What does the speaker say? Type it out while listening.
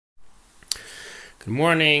Good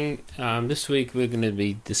morning. This week we're going to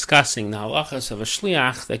be discussing the halachas of a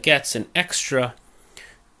shliach that gets an extra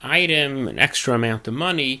item, an extra amount of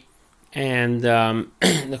money, and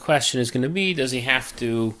the question is going to be, does he have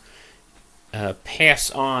to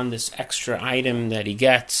pass on this extra item that he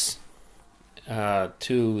gets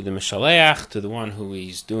to the mishaleach, to the one who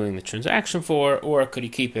he's doing the transaction for, or could he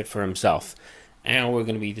keep it for himself? And we're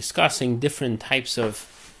going to be discussing different types of,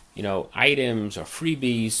 items or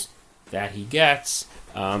freebies that he gets.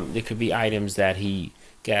 There could be items that he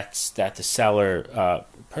gets that the seller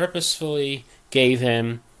purposefully gave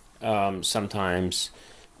him. Sometimes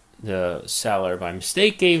the seller by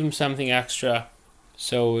mistake gave him something extra.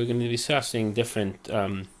 So we're going to be discussing different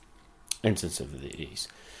instances of these.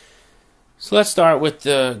 So let's start with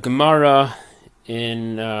the Gemara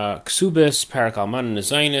in Ksubis, Parak Alman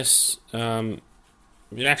Nezainis.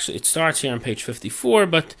 It starts here on page 54,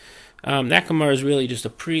 but that Gemara is really just a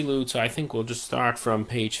prelude, so I think we'll just start from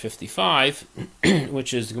page 55,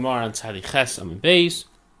 which is the Gemara on Tzadi Ches Amud Beis.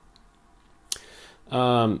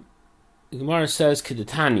 The Gemara says,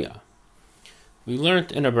 Kedetanya, we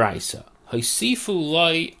learned in a Braisa, Haisifu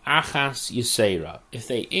Loi Achas Yisera, if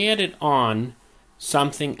they added on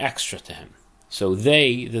something extra to him. So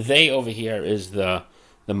the they over here is the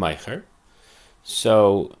Meicher.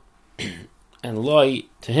 So, and Loi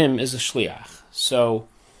to him is a Shliach. So,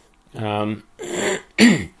 the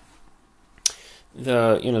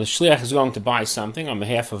shliach is going to buy something on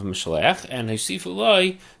behalf of a mishleach, and Hasifu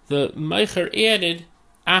Loi, the meicher added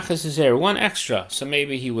achas zeir, one extra. So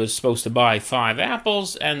maybe he was supposed to buy 5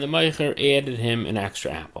 apples, and the meicher added him an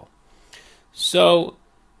extra apple. So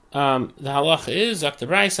the halacha is Zakta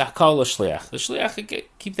Braisa Hakal l'shliach. The shliach could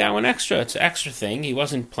keep that one extra. It's an extra thing. He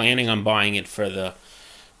wasn't planning on buying it for the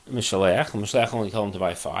mishleach. The mishleach only told him to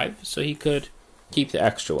buy 5, so he could keep the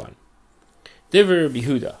extra one. Diver Rabbi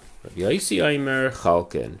Yehuda. Rabbi Yosi Aimer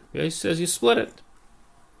Chalkin. Rabbi Yosi says you split it.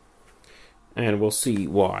 And we'll see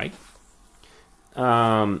why.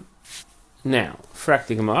 Now, Frak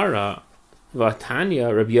the Gemara,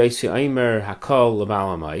 Vatanya, Rabbi Yosi Aimer Hakol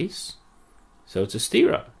Labal Amais. So it's a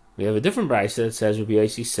stira. We have a different brayse that says, Rabbi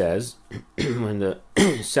Yosi says, when the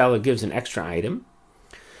seller gives an extra item,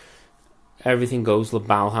 everything goes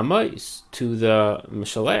Labal Hamais, to the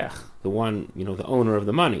Mishalech, the one, the owner of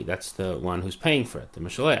the money. That's the one who's paying for it, the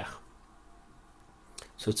Mishalech.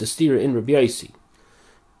 So it's a stira in Rabbi Yosi.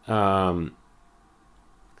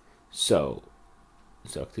 So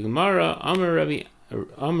the Gemara, Amar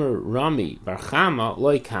Rami Bar Chama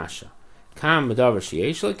Loi Kasha. Kam B'davar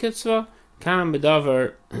Sheyesh Loi Kitzvah, Kam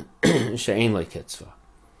B'davar She'ein Loi Kitzvah.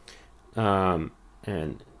 And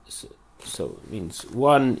so it means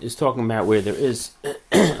one is talking about where there is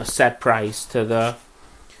a set price to the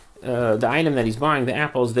item that he's buying, the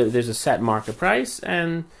apples. There's a set market price,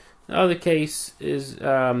 and the other case is,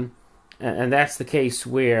 and that's the case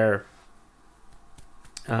where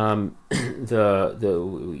we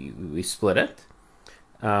split it,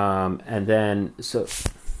 and then so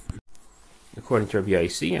according to Rabbi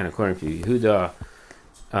Yosi and according to Yehuda,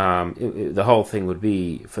 the whole thing would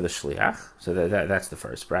be for the shliach. So that's the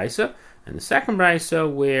first brisa. And the second brisa,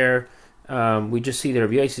 where we just see that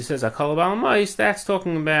Rabbi Yosi says Hakol Labal Amais, that's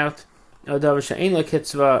talking about Davar She'ein Lo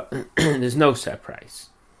Kitzvah. There's no set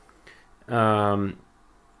price. And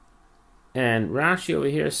Rashi over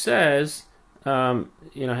here says, how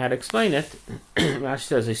to explain it. Rashi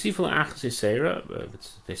says Hasifu Achas Yisera,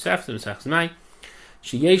 it's Tesefta, it's Achas Mai,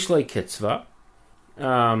 Sheyesh Lo Kitzvah.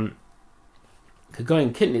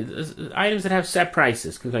 Kagoyin kidney, items that have set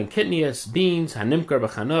prices. Kagoyin kidneys, beans, hanimkar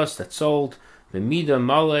b'chanos, that's sold. B'mida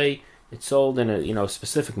male, it's sold in a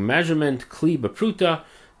specific measurement. Kli b'pruta,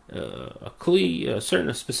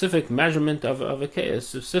 a specific measurement of a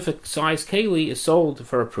specific size keli is sold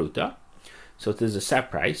for a pruta. So there's a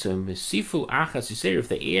set price. So misifu achas yisir, if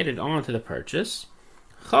they added on to the purchase,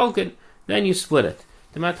 chalkin, then you split it.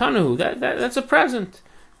 The matanahu, that's a present.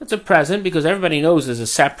 That's a present because everybody knows there's a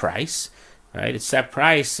set price. Right, it's set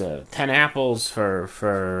price, 10 apples for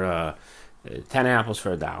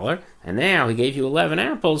 $1, and now he gave you 11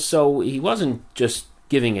 apples, so he wasn't just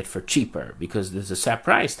giving it for cheaper because there's a set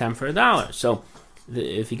price, 10 for $1. So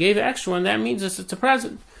if he gave an extra one, that means it's a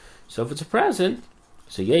present. So if it's a present,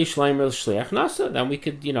 so yesh leimer l'shliach nasa, then we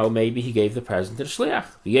could, maybe he gave the present to the shliach.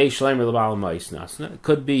 Yesh leimer l'bal hamais nasa. It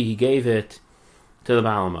could be he gave it to the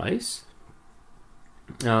bal hamais.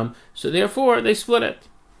 So therefore they split it.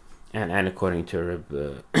 And according to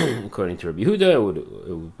Rabbi Yehuda, it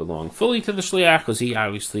would belong fully to the shliach because he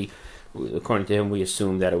obviously, according to him, we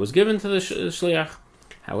assume that it was given to the shliach.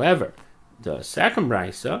 However, the second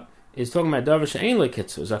brisa is talking about davar she'ein lo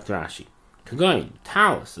kitzvah, Zakt Rashi. Kagoin,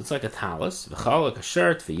 talus. It's like a talus. V'chalak, a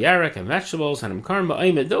shirt, v'yerek, and vegetables, and karm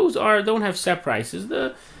ba'imid. Those don't have set prices.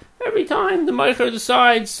 Every time the meicher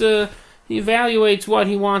decides, he evaluates what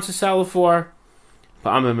he wants to sell it for.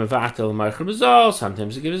 Sometimes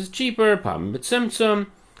he gives it cheaper.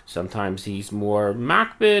 Sometimes he's more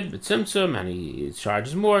makbid, but and he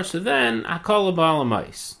charges more. So then, akol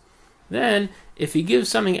ba'alamais. Then, if he gives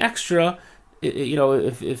something extra,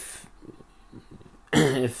 if the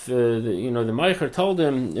meicher told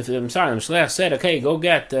him, the Mishleach said, okay, go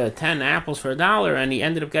get 10 apples for $1, and he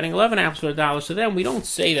ended up getting 11 apples for $1, so then we don't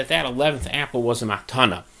say that 11th apple was a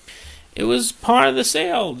matana. It was part of the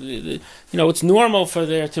sale. It's normal for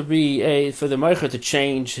there to be for the meicher to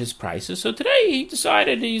change his prices. So today he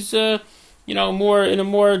decided he's more in a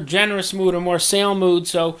more generous mood, a more sale mood.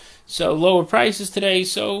 So lower prices today.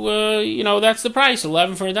 So that's the price,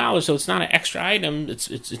 11 for $1. So it's not an extra item. It's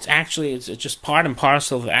just part and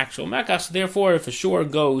parcel of the actual mekach. So therefore, it for sure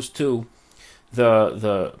goes to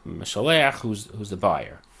the mishaleach, who's the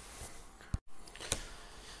buyer.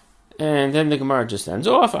 And then the Gemara just ends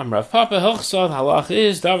off. Rav Papa Hilchsad halach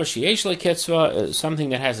is davar sheyesh lekitzva, something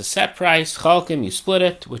that has a set price. Chalkim, you split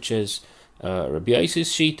it, which is Rabbi Yossi's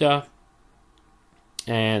shita.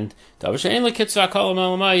 And davar she'ein lekitzva kol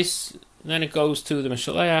melamais. Then it goes to the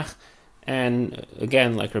mishaleach, and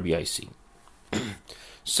again like Rabbi Yossi.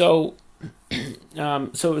 So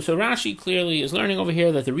Rashi clearly is learning over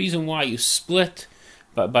here that the reason why you split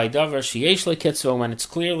by davar sheyesh lekitzva when it's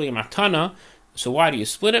clearly a matana. So why do you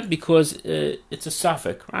split it? Because it's a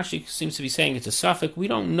suffix. Rashi seems to be saying it's a suffix. We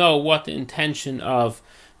don't know what the intention of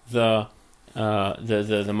the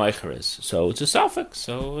meicher is. So it's a suffix.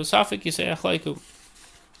 So a suffix you say achlaiku.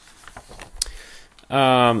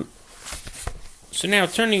 So now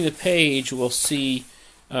turning the page, we'll see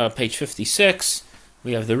page 56.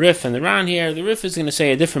 We have the Rif and the Ran here. The Rif is going to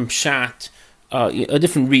say a different pshat, a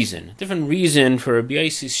different reason for Rabbi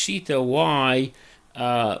Yossi's shita why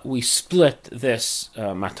we split this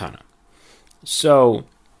matana. So,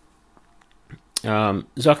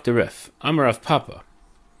 Zok the Rif, Amar of Papa,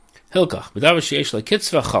 Hilkach, B'davar sheyesh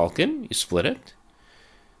lekitzva chalkim, you split it.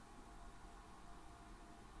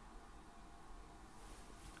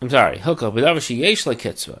 I'm sorry, Hilkach, B'davar sheyesh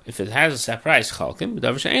lekitzva, if it has a set price, chalkim,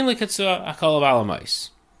 B'davar she'ein lekitzva, akol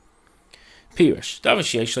ba'alamais. Pirish, B'davar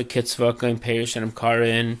sheyesh lekitzva, going Pirish and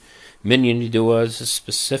Amkarin, Minyan Yidua is a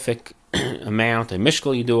specific amount, a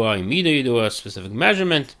mishkal yidua, a mida yidua, a specific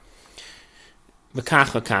measurement.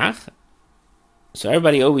 V'kach. So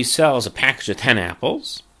everybody always sells a package of 10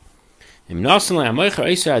 apples. He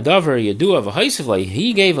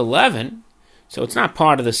gave 11, so it's not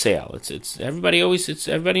part of the sale. Everybody knows it's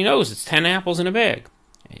 10 apples in a bag.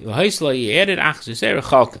 You added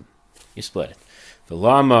chalkim. You split it.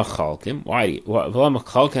 V'lama chalkim. Why v'lama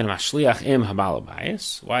chalkim mashliach im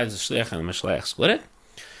habalabayis? Why does the shliach and the mashliach split it?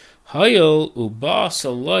 Hayol uba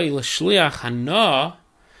saloi l'shliach hana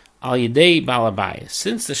al yedei balabayis.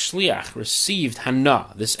 Since the shliach received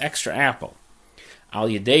hana, this extra apple, al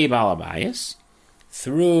yedei balabayis,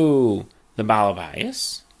 through the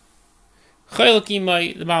balabayis, the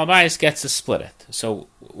balabayis gets to split it. So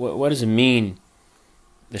what does it mean?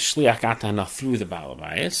 The shliach got hana through the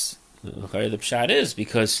balabayis. The pshat is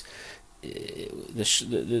because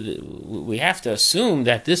we have to assume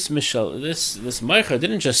that this meicher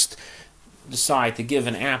didn't just decide to give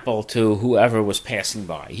an apple to whoever was passing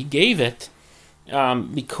by. He gave it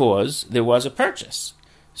because there was a purchase.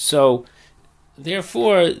 So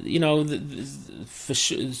therefore,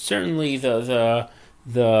 certainly the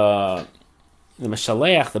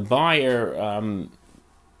mashaleach, the buyer,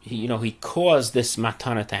 he caused this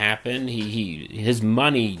matana to happen. His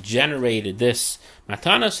money generated this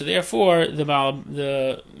matana, so therefore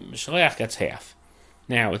the shliach gets half.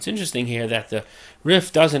 Now it's interesting here that the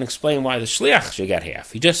Rif doesn't explain why the shliach should get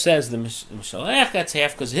half. He just says the shliach gets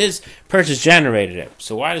half because his purchase generated it.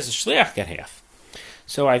 So why does the shliach get half?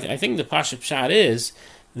 So I think the Pasha Pshat is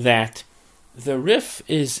that the Rif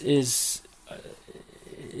is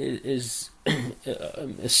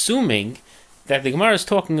assuming that the Gemara is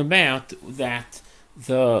talking about that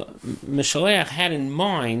the Mishaleach had in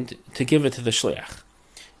mind to give it to the Shliach.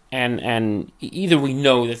 And either we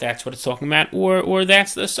know that that's what it's talking about, or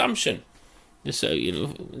that's the assumption.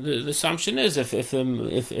 The assumption is if there's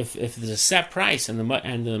a set price and the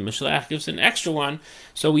Mishaleach gives an extra one,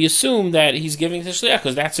 so we assume that he's giving it to the Shliach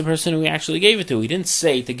because that's the person who he actually gave it to. He didn't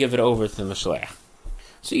say to give it over to the Mishaleach.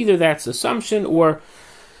 So either that's the assumption, or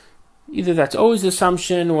either that's always the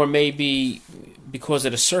assumption, or maybe because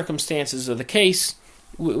of the circumstances of the case,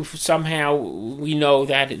 somehow we know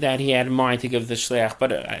that he had in mind to give the shliach,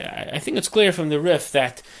 but I think it's clear from the Rif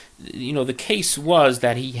that the case was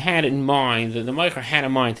that he had in mind, that the Meicher had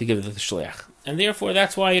in mind to give the shliach, and therefore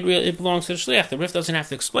that's why it belongs to the shliach. The Rif doesn't have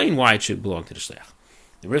to explain why it should belong to the shliach.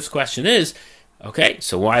 The Rif's question is, okay,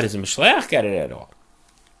 so why does the shliach get it at all?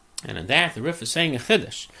 And in that, the Rif is saying a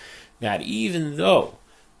chiddush, that even though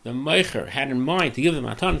the Meicher had in mind to give the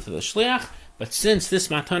matana to the shliach, but since this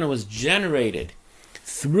matana was generated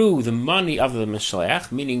through the money of the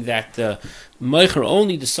Mishleach, meaning that the Meicher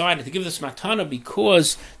only decided to give this matana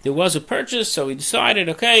because there was a purchase, so he decided,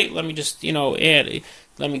 okay, let me just, let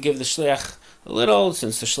me give the Shleach a little,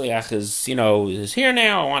 since the Shleach is here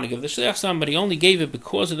now, I want to give the Shleach some, but he only gave it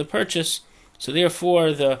because of the purchase, so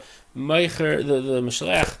therefore the Meicher, the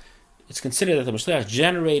Mishleach, it's considered that the Mishleach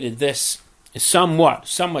generated this, somewhat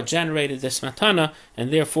generated this matana,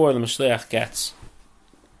 and therefore the Mishleach gets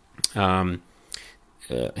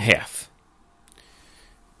half.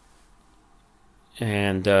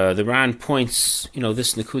 And the Ran points,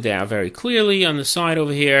 this Nakuda out very clearly on the side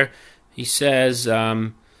over here. He says,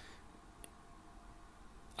 Alva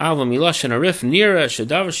Milosh and Arif Nira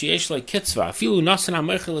Shadavar Sheyesh Like Kitzva Filu Nasan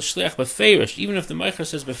HaMeicher L'Shliach Befeirish. Even if the Meicher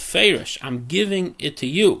says Befeirish, I'm giving it to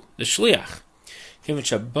you, the Shliach.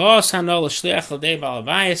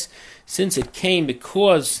 Since it came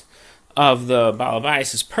because of the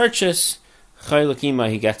Balabais' purchase,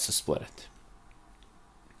 he gets to split it.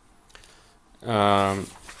 And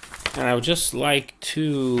I would just like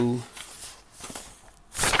to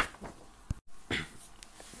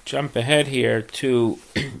jump ahead here to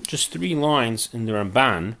just 3 lines in the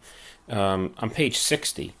Ramban on page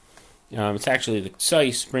 60. It's actually the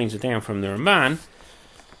Ksais brings it down from the Ramban.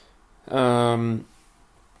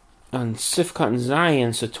 On Sifkat and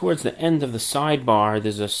Zion, so towards the end of the sidebar,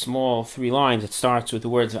 there's a small 3 lines. It starts with the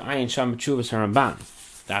words Ayin Sham B'Tshuvas HaRamban.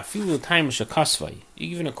 Da'afilu Taim Shekasvai.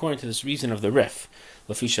 Even according to this reason of the Rif,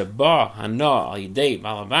 Lafisha Ba Hana Al Yidei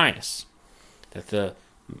Balabayas, that the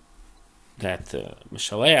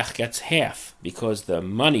Mishaleach gets half because the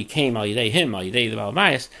money came Al Yidei him, Al Yidei the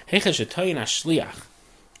Balabayas. Hecha Shetoyin HaShliach.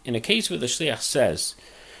 In a case where the Shliach says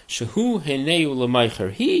Shehu Hineu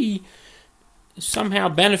L'Meicher, he somehow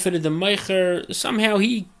benefited the Meicher, somehow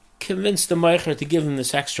he convinced the Meicher to give him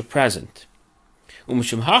this extra present. And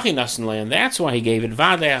that's why he gave it.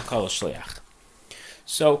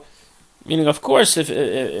 So, meaning, of course, if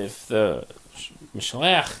the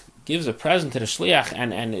Mishleach gives a present to the Shliach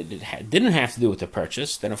and it didn't have to do with the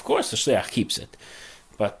purchase, then of course the Shliach keeps it.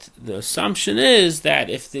 But the assumption is that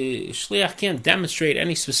if the Shliach can't demonstrate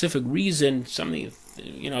any specific reason,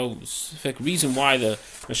 specific reason why the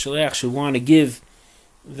Mishleach should want to give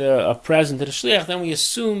a present to the Shliach, then we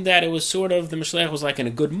assume that it was sort of, the Mishleach was like in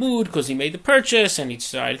a good mood because he made the purchase and he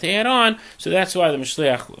decided to add on, so that's why the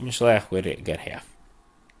Mishleach would get half.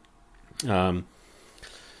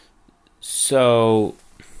 So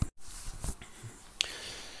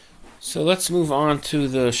let's move on to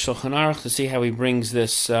the Shulchan Aruch to see how he brings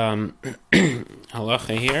this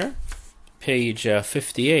halacha here, page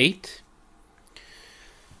 58.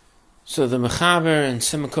 So the Mechaber in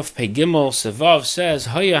Simakuf Pei Gimel Sevav says,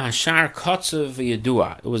 Haya Hashar Kotzev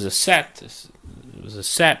Yedua. It was a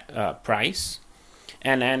set price,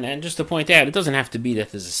 and just to point out, it doesn't have to be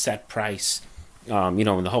that there's a set price, in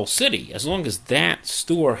the whole city. As long as that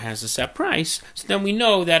store has a set price, so then we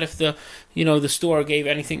know that if the store gave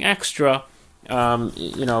anything extra,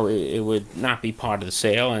 it would not be part of the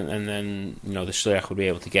sale, and then the shliach would be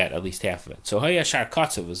able to get at least half of it. So Haya Hashar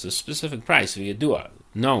Kotzev was a specific price of Yedua,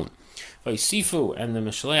 known. Sifu and the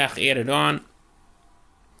Mishleach added on.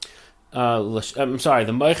 The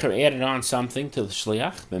Meicher added on something to the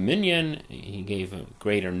Shliach. The Minyan, he gave a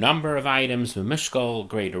greater number of items. The Mishkol,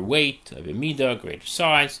 greater weight. The Midah, greater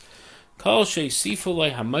size. Kol Sifu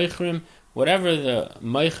le HaMeicherim, whatever the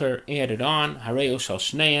Meicher added on, Harei Shal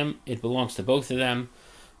Shneim, it belongs to both of them.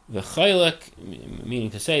 The Chaylik,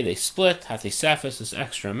 meaning to say they split. Hatisefes, this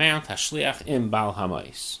extra amount. Hashliach im Bal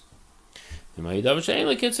Hamais.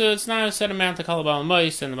 It's not a set amount to call a Baal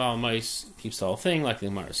Mois, and the Baal Mois keeps the whole thing, like the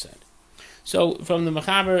Gemara said. So, from the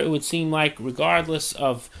Mechaber, it would seem like, regardless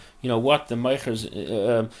of what the Meicher's,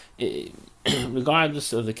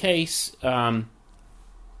 regardless of the case,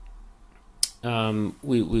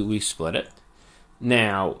 we split it.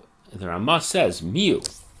 Now, the Ramah says, Miu,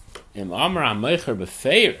 im Amar Meicher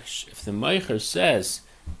befeirish. If the Meicher says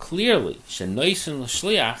clearly, shenoisen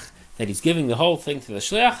l'shliach, that he's giving the whole thing to the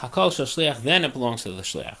shliach, hakol shel shliach, then it belongs to the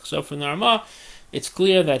shliach. So from the Ramah, it's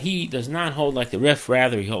clear that he does not hold like the Rif,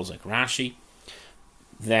 rather he holds like Rashi.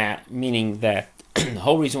 That meaning that the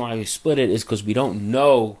whole reason why we split it is because we don't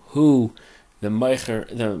know who the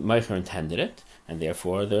meicher intended it, and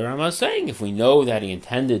therefore the Rama is saying, if we know that he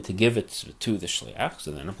intended to give it to the shliach,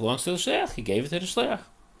 so then it belongs to the shliach. He gave it to the shliach.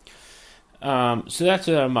 So that's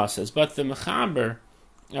what the Rama says. But the mechaber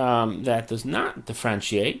that does not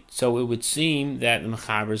differentiate, so it would seem that the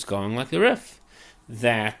mechaber is going like the Rif,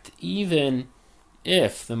 that even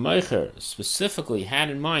if the meicher specifically had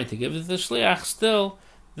in mind to give it to the shliach, still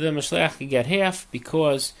the shliach could get half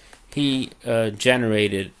because he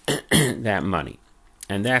generated that money.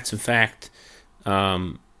 And that's in fact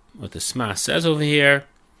what the Sma says over here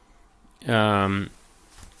in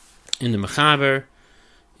the mechaber.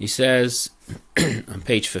 He says on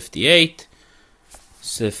page 58,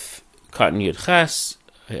 Sif Katan Yud Ches,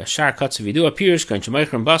 Ashar Katzav Yidu appears, Kain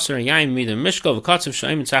Shemeicher and Basar, Yaim Mida Mishkal, V'Katzav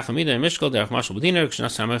Shaim and Tzacham Mida and Mishkal, Derech Mashal B'Diner,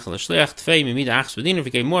 Kshnas HaMeichel HaShleach, Tfei Mimida Achs B'Diner,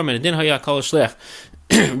 V'Gei Mor, Menadin Haya Kol HaShleach.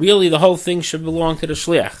 Really, the whole thing should belong to the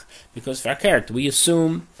Shleach, because Fakert, we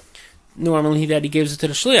assume normally that he gives it to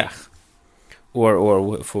the Shleach,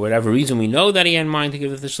 or for whatever reason we know that he had in mind to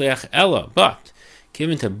give it to the Shleach, Ella, but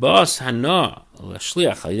given to Bas Hana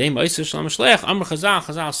L'Shleach, Alidei Meiser Shalom Shleach, Amr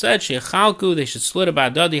Chazal said, Sheichalku, they should split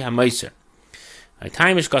about Dadi HaMeiser.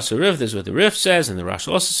 Taimish Kasser Rif, this is what the Rif says, and the Rosh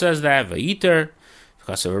also says that, Vayiter,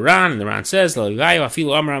 Kasser Ran, and the Ran says, L'Vivayu,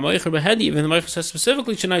 Afilu Amr HaMeicher Behedi, even the Meicher says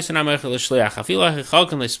specifically, Shenais HaMeicher L'Shleach, Afilu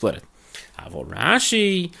HaChalkan, they split it. Avol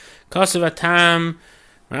Rashi, Kasser Vatam,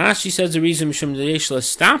 Rashi says the reason Mishum Deyesh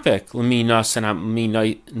L'Stapek, L'mi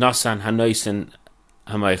Nasan HaNoisen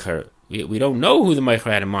HaMeicher, we don't know who the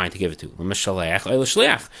Meicher had in mind to give it to. L'Meshalech,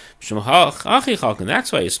 L'Shleach, Mishum HaChalkan,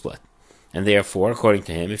 that's why you split. And therefore, according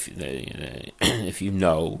to him, if you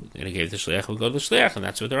know that he gave the shliach, we'll go to the shliach, and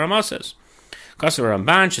that's what the Ramah says. Kasav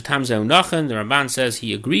Ramban Shatam Zeu Nachan. The Ramban says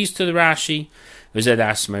he agrees to the Rashi. V'zed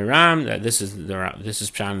Asmeiram, that this is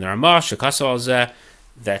Pshan the Ramah. Shekasav Alzeh,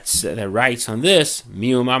 that writes on this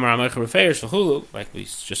Mium Amar Ameich Refeiros V'Chulu, like we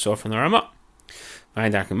just saw from the Ramah.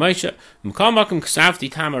 V'Hayin Dakim Moshe M'Kol Makom Kasavti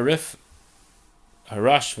Tam Arif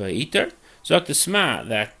Harash V'Iter. Zok the Sma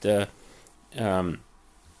that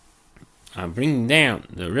I'm bringing down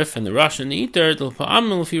the Rif and the Rosh and the Iter.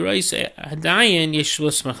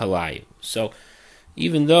 So,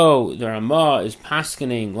 even though the Ramah is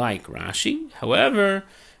paskening like Rashi, however,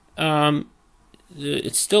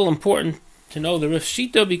 it's still important to know the Rif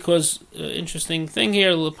Shita because interesting thing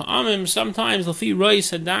here. Sometimes the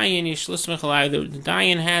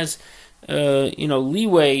Dayan has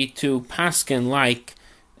leeway to pasken like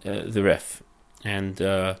the Rif, and.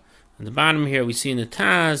 At the bottom here, we see in the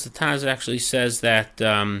Taz actually says that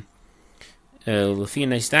the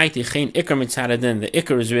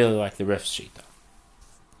Iker is really like the Rif Shita.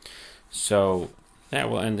 So that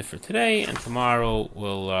will end it for today, and tomorrow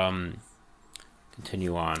we'll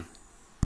continue on.